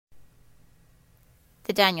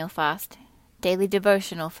The Daniel Fast, Daily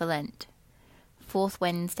Devotional for Lent, 4th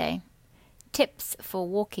Wednesday. Tips for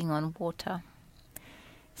walking on water.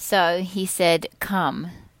 So he said,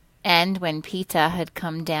 "Come." And when Peter had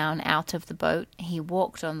come down out of the boat, he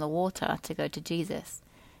walked on the water to go to Jesus.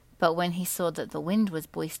 But when he saw that the wind was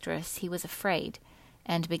boisterous, he was afraid,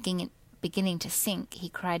 and beginning to sink, he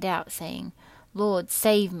cried out, saying, "Lord,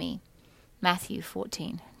 save me." Matthew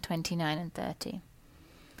 14:29 and 30.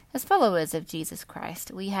 As followers of Jesus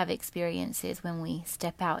Christ, we have experiences when we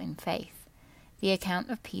step out in faith. The account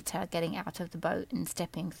of Peter getting out of the boat and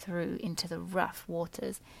stepping through into the rough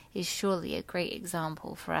waters is surely a great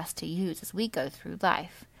example for us to use as we go through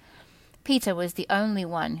life. Peter was the only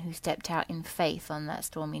one who stepped out in faith on that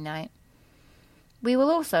stormy night. We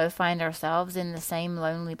will also find ourselves in the same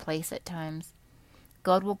lonely place at times.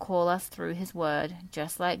 God will call us through his word,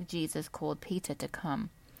 just like Jesus called Peter to come.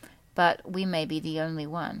 But we may be the only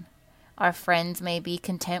one. Our friends may be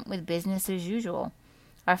content with business as usual.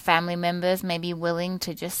 Our family members may be willing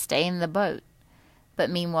to just stay in the boat. But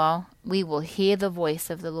meanwhile, we will hear the voice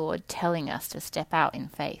of the Lord telling us to step out in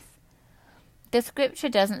faith. The scripture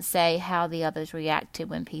doesn't say how the others reacted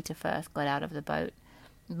when Peter first got out of the boat,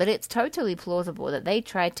 but it's totally plausible that they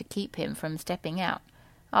tried to keep him from stepping out.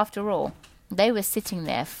 After all, they were sitting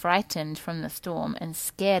there frightened from the storm and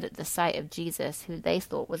scared at the sight of Jesus, who they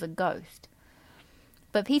thought was a ghost.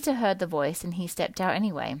 But Peter heard the voice and he stepped out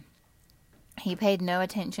anyway. He paid no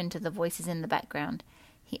attention to the voices in the background.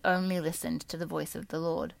 He only listened to the voice of the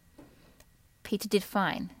Lord. Peter did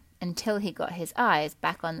fine until he got his eyes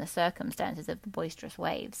back on the circumstances of the boisterous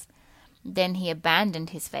waves. Then he abandoned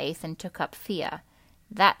his faith and took up fear.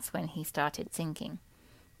 That's when he started sinking.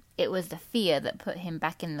 It was the fear that put him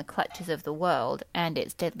back in the clutches of the world and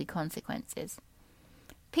its deadly consequences.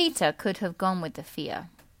 Peter could have gone with the fear,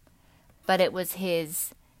 but it was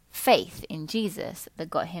his faith in Jesus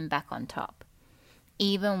that got him back on top.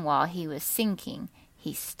 Even while he was sinking,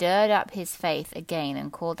 he stirred up his faith again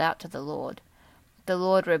and called out to the Lord. The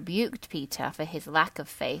Lord rebuked Peter for his lack of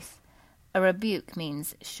faith. A rebuke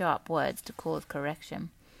means sharp words to cause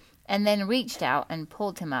correction. And then reached out and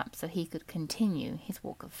pulled him up so he could continue his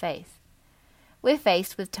walk of faith. We're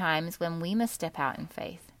faced with times when we must step out in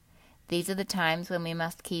faith. These are the times when we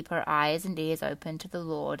must keep our eyes and ears open to the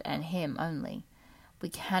Lord and him only. We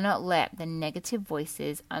cannot let the negative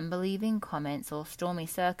voices, unbelieving comments, or stormy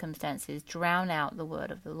circumstances drown out the word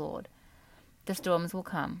of the Lord. The storms will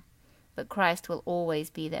come, but Christ will always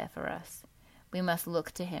be there for us. We must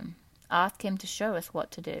look to him, ask him to show us what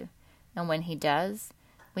to do, and when he does,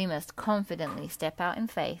 we must confidently step out in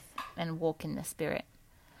faith and walk in the Spirit.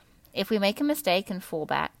 If we make a mistake and fall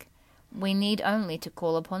back, we need only to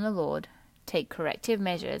call upon the Lord, take corrective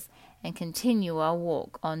measures, and continue our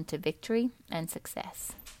walk on to victory and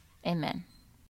success. Amen.